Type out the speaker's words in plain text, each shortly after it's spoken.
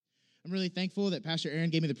I'm really thankful that Pastor Aaron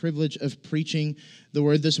gave me the privilege of preaching the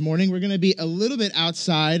word this morning. We're going to be a little bit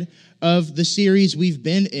outside of the series we've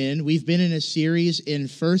been in. We've been in a series in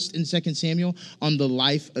 1st and 2nd Samuel on the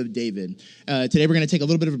life of David. Today we're going to take a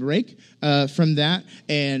little bit of a break from that,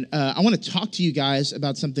 and I want to talk to you guys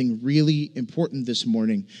about something really important this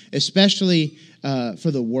morning, especially for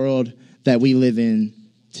the world that we live in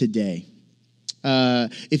today.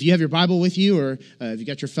 If you have your Bible with you or if you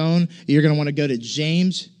got your phone, you're going to want to go to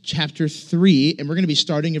James chapter 3, and we're going to be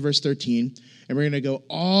starting at verse 13, and we're going to go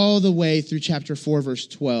all the way through chapter 4, verse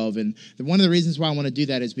 12. And one of the reasons why I want to do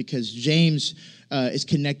that is because James is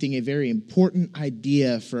connecting a very important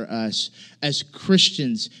idea for us as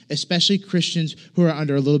Christians, especially Christians who are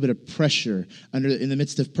under a little bit of pressure, in the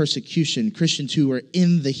midst of persecution, Christians who are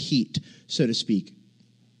in the heat, so to speak.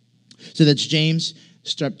 So that's James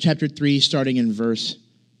chapter 3, starting in verse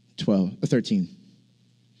 13.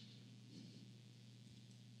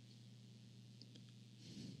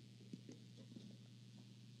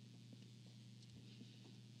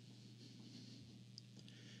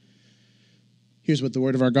 Here's what the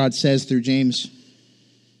word of our God says through James.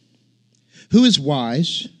 Who is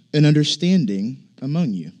wise and understanding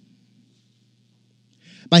among you?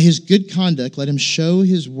 By his good conduct, let him show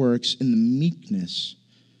his works in the meekness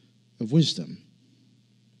of wisdom.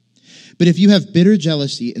 But if you have bitter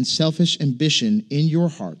jealousy and selfish ambition in your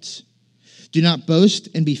hearts, do not boast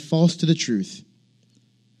and be false to the truth.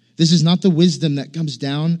 This is not the wisdom that comes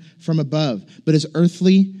down from above, but is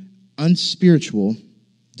earthly, unspiritual,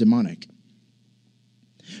 demonic.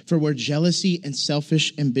 For where jealousy and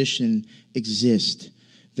selfish ambition exist,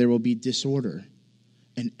 there will be disorder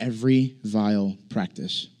and every vile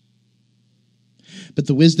practice. But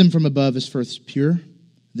the wisdom from above is first pure,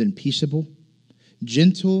 then peaceable,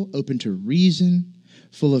 gentle, open to reason,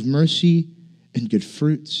 full of mercy and good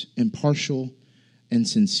fruits, impartial and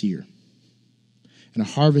sincere. And a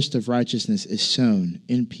harvest of righteousness is sown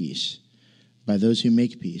in peace by those who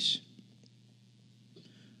make peace.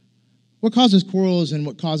 What causes quarrels and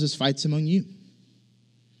what causes fights among you?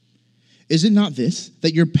 Is it not this,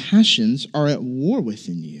 that your passions are at war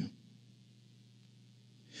within you?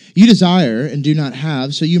 You desire and do not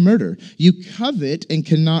have, so you murder. You covet and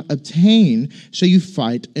cannot obtain, so you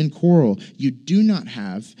fight and quarrel. You do not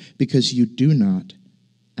have because you do not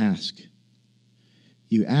ask.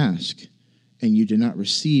 You ask, and you do not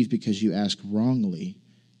receive because you ask wrongly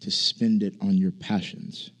to spend it on your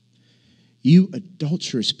passions. You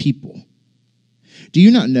adulterous people, do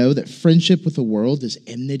you not know that friendship with the world is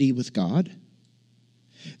enmity with God?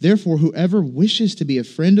 Therefore, whoever wishes to be a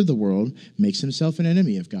friend of the world makes himself an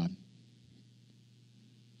enemy of God.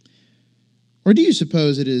 Or do you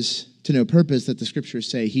suppose it is to no purpose that the scriptures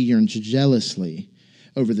say he yearns jealously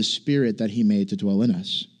over the Spirit that he made to dwell in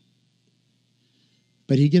us?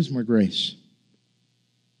 But he gives more grace.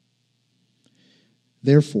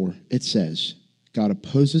 Therefore, it says, God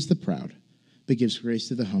opposes the proud, but gives grace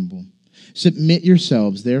to the humble. Submit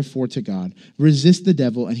yourselves, therefore, to God. Resist the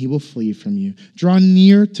devil, and he will flee from you. Draw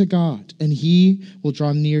near to God, and he will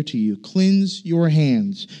draw near to you. Cleanse your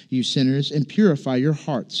hands, you sinners, and purify your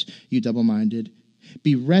hearts, you double-minded.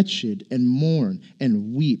 Be wretched and mourn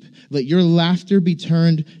and weep. Let your laughter be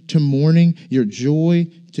turned to mourning, your joy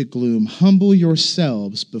to gloom. Humble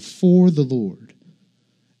yourselves before the Lord,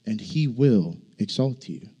 and he will exalt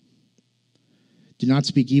you. Do not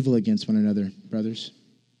speak evil against one another, brothers.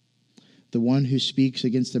 The one who speaks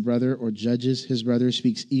against a brother or judges his brother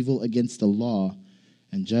speaks evil against the law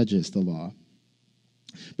and judges the law.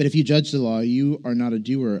 But if you judge the law, you are not a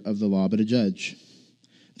doer of the law, but a judge.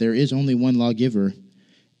 There is only one lawgiver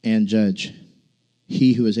and judge,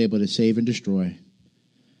 he who is able to save and destroy.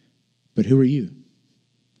 But who are you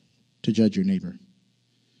to judge your neighbor?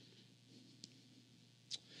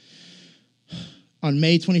 On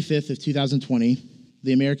May 25th of 2020,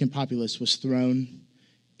 the American populace was thrown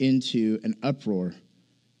into an uproar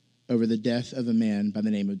over the death of a man by the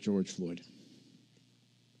name of George Floyd,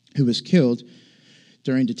 who was killed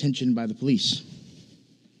during detention by the police.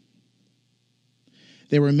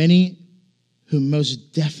 There were many who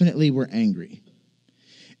most definitely were angry.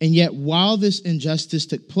 And yet, while this injustice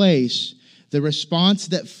took place, the response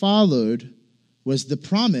that followed was the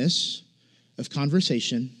promise of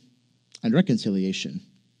conversation and reconciliation.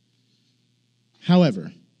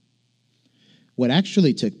 However, what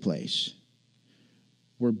actually took place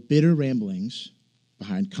were bitter ramblings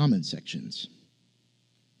behind comment sections.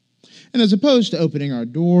 And as opposed to opening our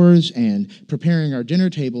doors and preparing our dinner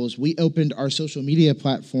tables, we opened our social media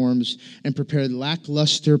platforms and prepared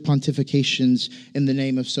lackluster pontifications in the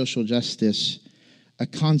name of social justice, a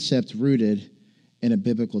concept rooted in a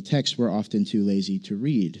biblical text we're often too lazy to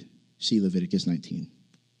read See Leviticus 19.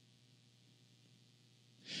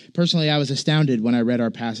 Personally, I was astounded when I read our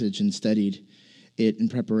passage and studied it in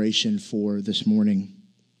preparation for this morning,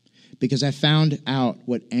 because I found out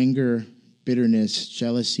what anger, bitterness,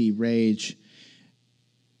 jealousy, rage,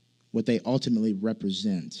 what they ultimately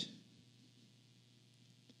represent.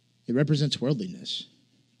 It represents worldliness.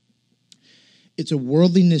 It's a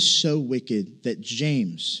worldliness so wicked that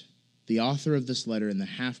James, the author of this letter and the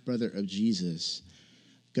half-brother of Jesus,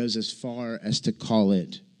 goes as far as to call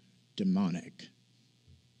it demonic.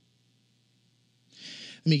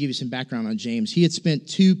 Let me give you some background on James. He had spent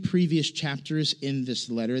 2 previous chapters in this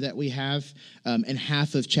letter that we have, and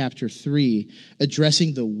half of chapter 3,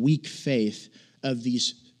 addressing the weak faith of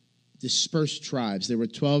these dispersed tribes. There were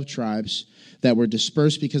 12 tribes that were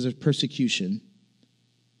dispersed because of persecution.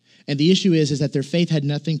 And the issue is that their faith had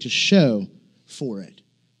nothing to show for it.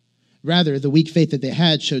 Rather, the weak faith that they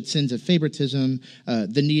had showed sins of favoritism,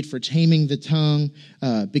 the need for taming the tongue,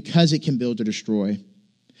 because it can build or destroy.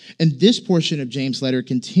 And this portion of James' letter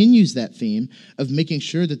continues that theme of making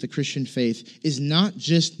sure that the Christian faith is not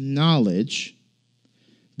just knowledge,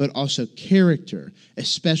 but also character,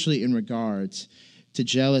 especially in regards to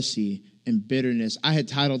jealousy and bitterness. I had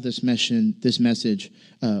titled this message,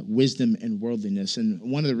 Wisdom and Worldliness. And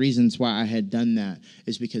one of the reasons why I had done that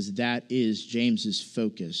is because that is James's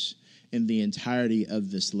focus in the entirety of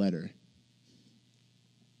this letter.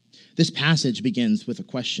 This passage begins with a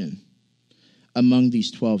question among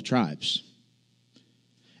these 12 tribes.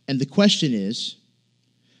 And the question is,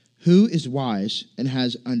 who is wise and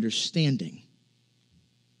has understanding?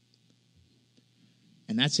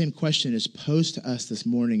 And that same question is posed to us this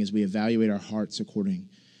morning as we evaluate our hearts according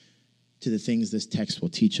to the things this text will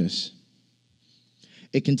teach us.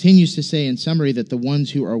 It continues to say in summary that the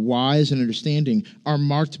ones who are wise and understanding are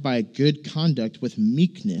marked by good conduct with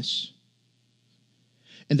meekness,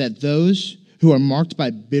 and that those who are marked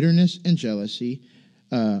by bitterness and jealousy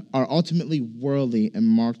are ultimately worldly and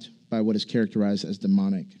marked by what is characterized as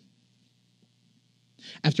demonic.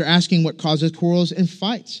 After asking what causes quarrels and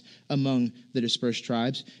fights among the dispersed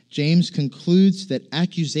tribes, James concludes that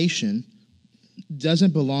accusation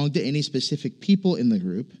doesn't belong to any specific people in the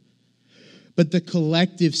group, but the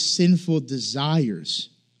collective sinful desires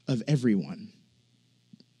of everyone.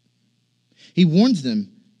 He warns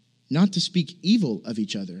them not to speak evil of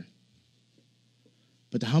each other,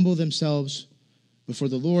 but to humble themselves before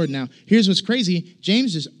the Lord. Now, here's what's crazy.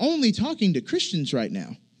 James is only talking to Christians right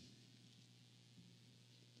now.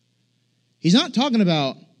 He's not talking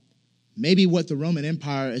about maybe what the Roman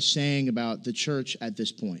Empire is saying about the church at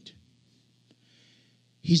this point.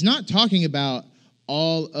 He's not talking about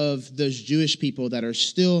all of those Jewish people that are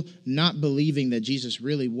still not believing that Jesus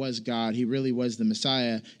really was God, he really was the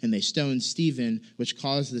Messiah, and they stoned Stephen, which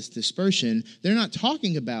caused this dispersion. They're not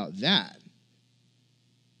talking about that.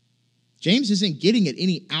 James isn't getting at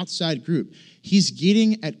any outside group. He's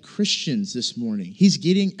getting at Christians this morning. He's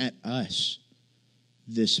getting at us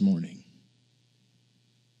this morning.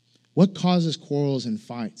 What causes quarrels and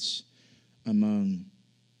fights among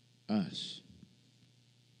us?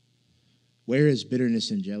 Where is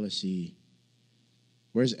bitterness and jealousy?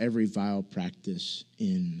 Where's every vile practice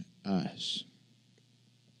in us?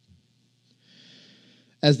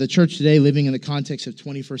 As the church today, living in the context of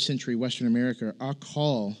 21st century Western America, our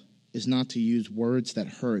call is not to use words that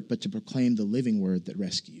hurt, but to proclaim the living word that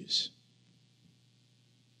rescues.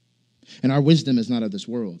 And our wisdom is not of this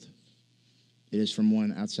world. It is from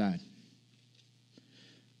one outside.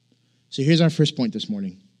 So here's our first point this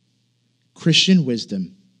morning. Christian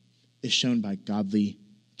wisdom is shown by godly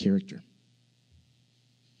character.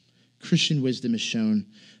 Christian wisdom is shown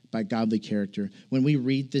by godly character. When we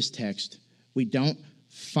read this text, we don't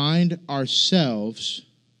find ourselves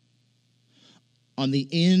on the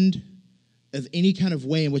end of any kind of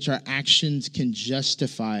way in which our actions can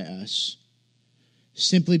justify us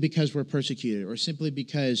simply because we're persecuted, or simply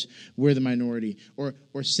because we're the minority, or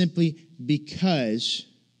simply because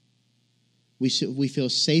we feel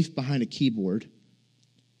safe behind a keyboard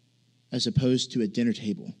as opposed to a dinner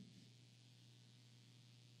table.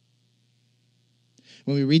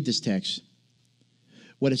 When we read this text,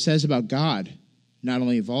 what it says about God not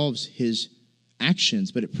only involves his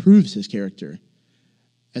actions, but it proves his character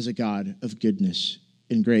as a God of goodness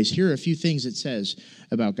and grace. Here are a few things it says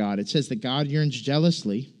about God. It says that God yearns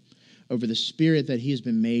jealously over the spirit that he has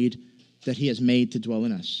made to dwell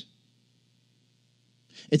in us.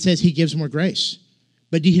 It says he gives more grace,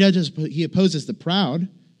 but he opposes the proud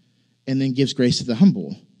and then gives grace to the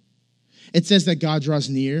humble. It says that God draws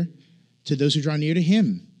near to those who draw near to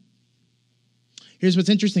him. Here's what's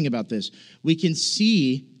interesting about this. We can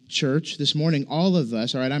see church, this morning, all of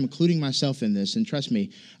us, all right, I'm including myself in this, and trust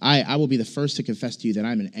me, I will be the first to confess to you that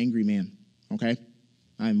I'm an angry man, okay?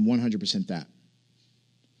 I'm 100% that.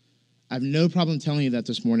 I have no problem telling you that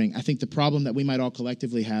this morning. I think the problem that we might all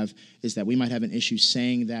collectively have is that we might have an issue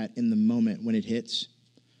saying that in the moment when it hits.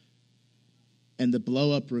 And the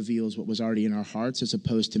blow up reveals what was already in our hearts as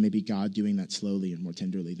opposed to maybe God doing that slowly and more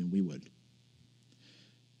tenderly than we would.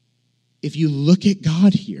 If you look at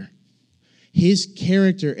God here, his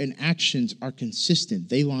character and actions are consistent.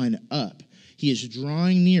 They line up. He is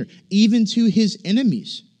drawing near, even to his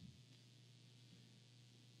enemies.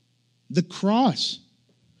 The cross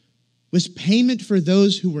was payment for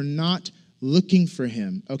those who were not looking for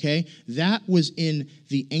him, okay? That was in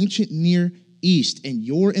the ancient Near East, and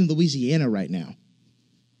you're in Louisiana right now.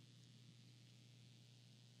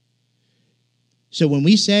 So when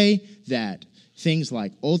we say that things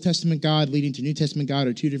like Old Testament God leading to New Testament God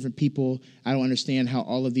are two different people, I don't understand how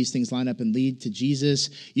all of these things line up and lead to Jesus.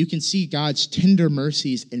 You can see God's tender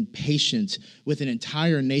mercies and patience with an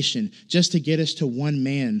entire nation just to get us to one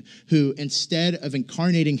man who, instead of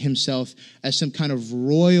incarnating himself as some kind of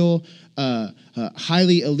royal,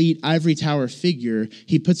 highly elite ivory tower figure,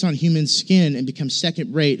 he puts on human skin and becomes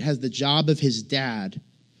second rate, has the job of his dad,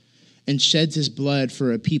 and sheds his blood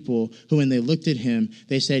for a people who, when they looked at him,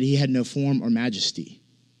 they said he had no form or majesty.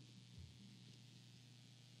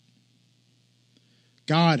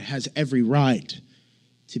 God has every right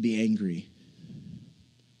to be angry.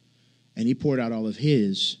 And he poured out all of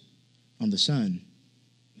his on the Son.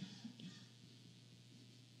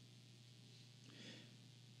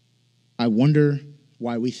 I wonder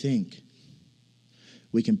why we think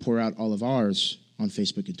we can pour out all of ours on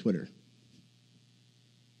Facebook and Twitter.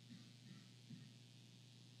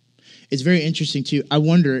 It's very interesting, too. I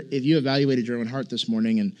wonder if you evaluated your own heart this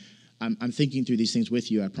morning, and I'm thinking through these things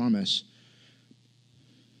with you, I promise.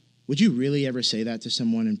 Would you really ever say that to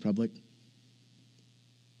someone in public?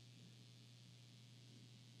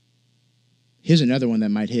 Here's another one that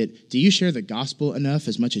might hit. Do you share the gospel enough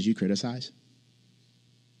as much as you criticize?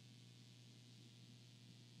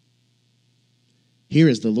 Here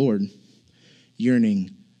is the Lord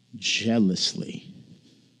yearning jealously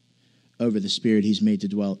over the Spirit he's made to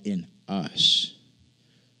dwell in us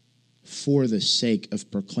for the sake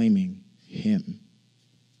of proclaiming him.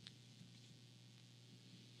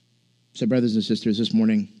 So, brothers and sisters, this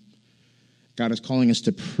morning, God is calling us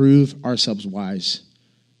to prove ourselves wise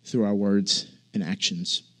through our words and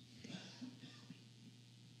actions.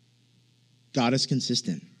 God is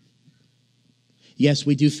consistent. Yes,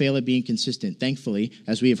 we do fail at being consistent. Thankfully,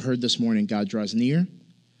 as we have heard this morning, God draws near,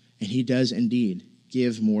 and he does indeed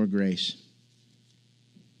give more grace.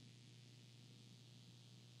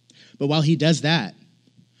 But while he does that,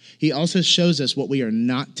 he also shows us what we are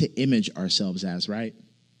not to image ourselves as, right?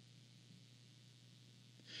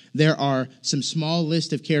 There are some small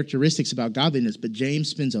list of characteristics about godliness, but James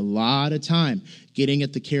spends a lot of time getting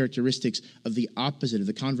at the characteristics of the opposite, of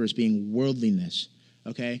the converse, being worldliness,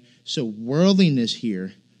 okay? So worldliness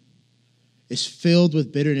here is filled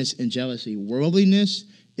with bitterness and jealousy. Worldliness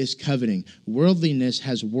is coveting. Worldliness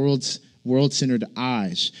has world-centered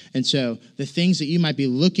eyes. And so the things that you might be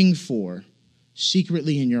looking for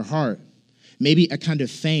secretly in your heart, maybe a kind of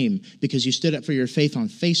fame because you stood up for your faith on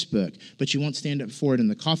Facebook, but you won't stand up for it in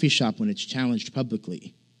the coffee shop when it's challenged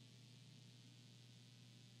publicly.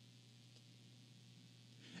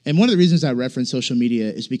 And one of the reasons I reference social media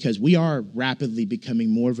is because we are rapidly becoming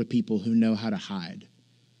more of a people who know how to hide,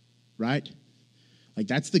 right? Like,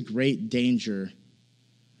 that's the great danger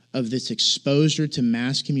of this exposure to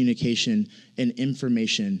mass communication and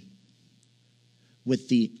information with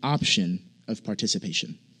the option of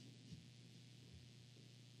participation.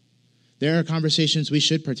 There are conversations we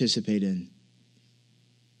should participate in.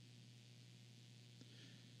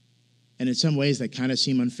 And in some ways, that kind of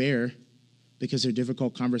seem unfair because they're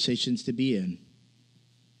difficult conversations to be in.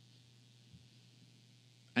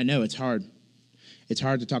 I know it's hard. It's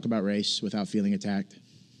hard to talk about race without feeling attacked.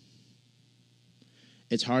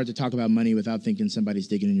 It's hard to talk about money without thinking somebody's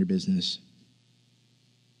digging in your business.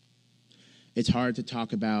 It's hard to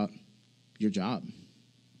talk about your job.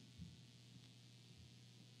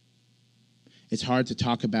 It's hard to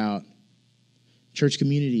talk about church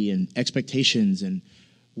community and expectations and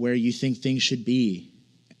where you think things should be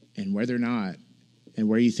and where they're not and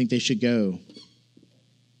where you think they should go.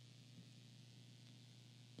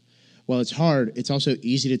 While it's hard, it's also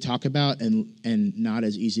easy to talk about and not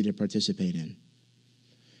as easy to participate in.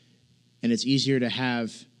 And it's easier to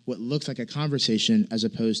have what looks like a conversation as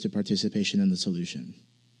opposed to participation in the solution.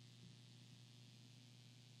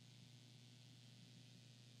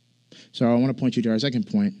 So I want to point you to our second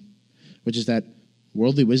point, which is that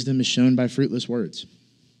worldly wisdom is shown by fruitless words.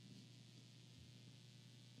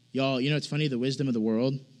 Y'all, it's funny, the wisdom of the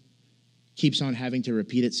world keeps on having to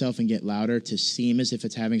repeat itself and get louder to seem as if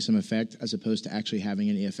it's having some effect as opposed to actually having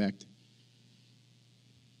any effect.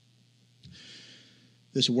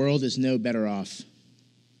 This world is no better off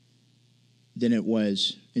than it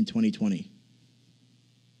was in 2020.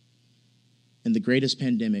 And the greatest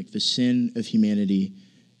pandemic, the sin of humanity,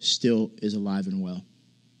 still is alive and well.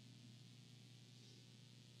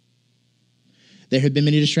 There have been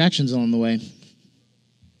many distractions along the way.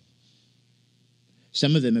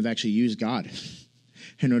 Some of them have actually used God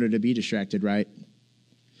in order to be distracted, right?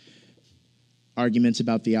 Arguments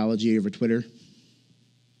about theology over Twitter.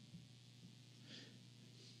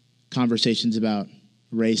 Conversations about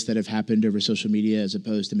race that have happened over social media as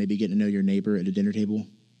opposed to maybe getting to know your neighbor at a dinner table.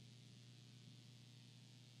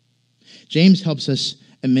 James helps us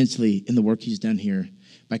immensely in the work he's done here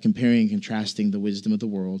by comparing and contrasting the wisdom of the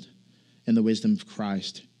world and the wisdom of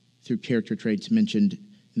Christ through character traits mentioned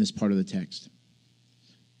in this part of the text.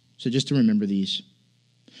 So just to remember these.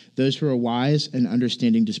 Those who are wise and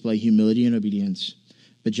understanding display humility and obedience,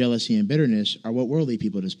 but jealousy and bitterness are what worldly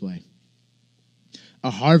people display.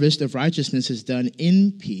 A harvest of righteousness is done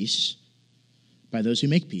in peace by those who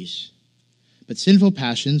make peace. But sinful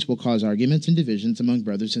passions will cause arguments and divisions among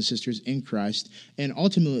brothers and sisters in Christ, and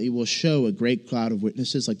ultimately will show a great cloud of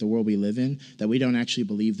witnesses like the world we live in that we don't actually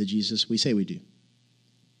believe the Jesus we say we do.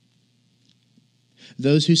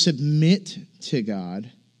 Those who submit to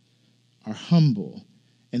God are humble,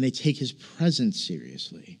 and they take his presence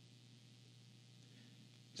seriously.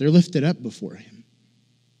 They're lifted up before him.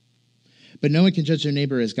 But no one can judge their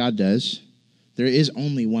neighbor as God does. There is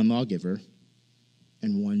only one lawgiver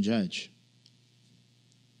and one judge.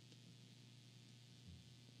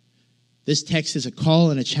 This text is a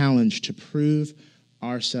call and a challenge to prove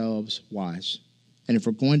ourselves wise. And if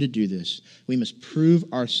we're going to do this, we must prove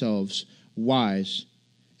ourselves wise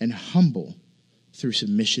and humble through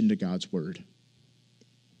submission to God's word.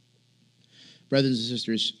 Brothers and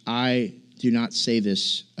sisters, I do not say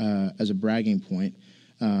this as a bragging point,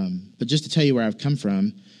 but just to tell you where I've come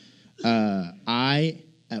from, I,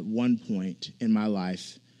 at one point in my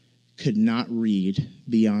life, could not read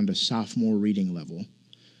beyond a sophomore reading level.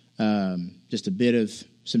 Just a bit of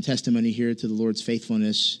some testimony here to the Lord's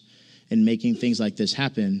faithfulness in making things like this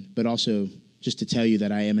happen, but also just to tell you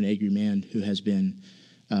that I am an angry man who has been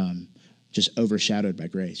just overshadowed by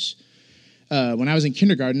grace. When I was in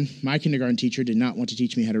kindergarten, my kindergarten teacher did not want to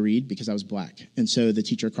teach me how to read because I was black. And so the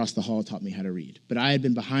teacher across the hall taught me how to read. But I had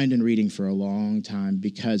been behind in reading for a long time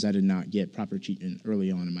because I did not get proper treatment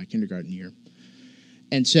early on in my kindergarten year.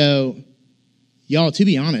 And so, y'all, to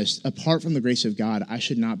be honest, apart from the grace of God, I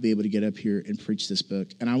should not be able to get up here and preach this book.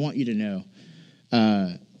 And I want you to know,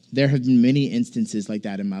 there have been many instances like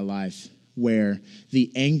that in my life where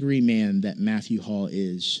the angry man that Matthew Hall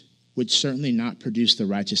is would certainly not produce the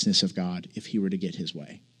righteousness of God if he were to get his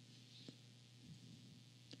way.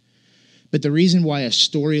 But the reason why a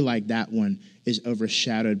story like that one is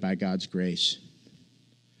overshadowed by God's grace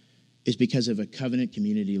is because of a covenant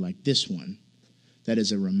community like this one that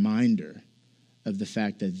is a reminder of the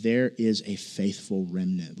fact that there is a faithful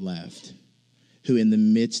remnant left who, in the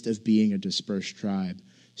midst of being a dispersed tribe,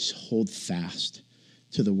 hold fast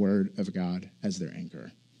to the word of God as their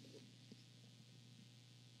anchor.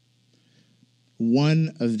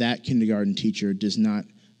 One of that kindergarten teacher does not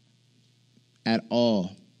at all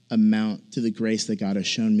amount to the grace that God has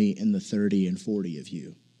shown me in the 30 and 40 of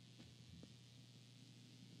you.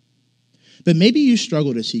 But maybe you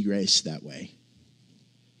struggle to see grace that way.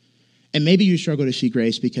 And maybe you struggle to see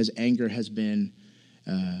grace because anger has been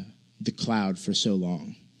the cloud for so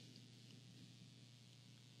long.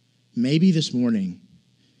 Maybe this morning,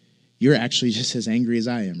 you're actually just as angry as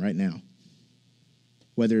I am right now.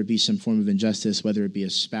 Whether it be some form of injustice, whether it be a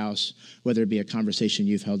spouse, whether it be a conversation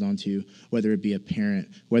you've held on to, whether it be a parent,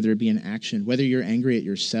 whether it be an action, whether you're angry at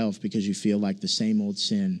yourself because you feel like the same old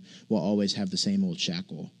sin will always have the same old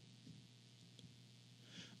shackle.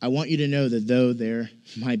 I want you to know that though there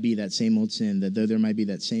might be that same old sin, that though there might be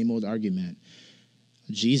that same old argument,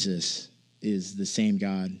 Jesus is the same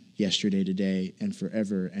God yesterday, today, and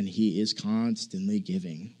forever, and he is constantly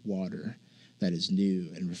giving water that is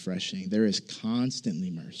new and refreshing. There is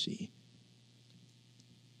constantly mercy.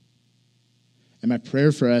 And my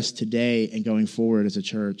prayer for us today and going forward as a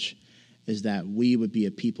church is that we would be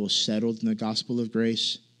a people settled in the gospel of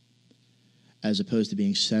grace as opposed to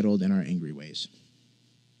being settled in our angry ways.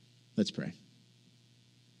 Let's pray.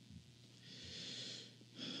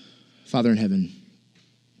 Father in heaven,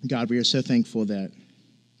 God, we are so thankful that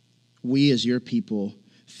we as your people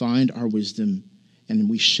find our wisdom and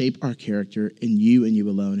we shape our character in you and you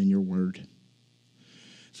alone in your word.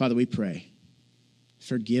 Father, we pray,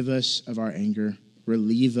 forgive us of our anger,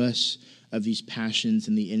 relieve us of these passions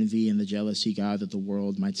and the envy and the jealousy, God, that the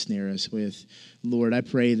world might snare us with. Lord, I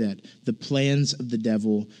pray that the plans of the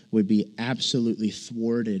devil would be absolutely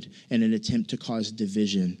thwarted in an attempt to cause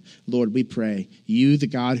division. Lord, we pray, you, the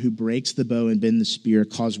God who breaks the bow and bends the spear,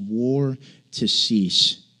 cause war to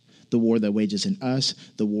cease. The war that wages in us,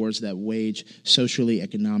 the wars that wage socially,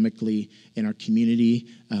 economically in our community,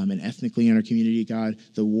 and ethnically in our community, God,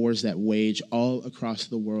 the wars that wage all across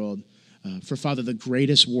the world. For Father, the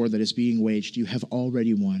greatest war that is being waged, you have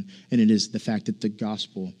already won, and it is the fact that the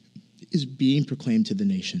gospel is being proclaimed to the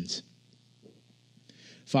nations.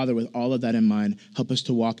 Father, with all of that in mind, help us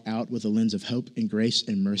to walk out with a lens of hope and grace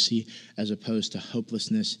and mercy as opposed to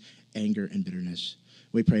hopelessness, anger, and bitterness.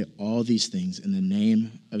 We pray all these things in the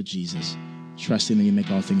name of Jesus, trusting that you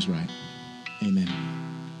make all things right. Amen.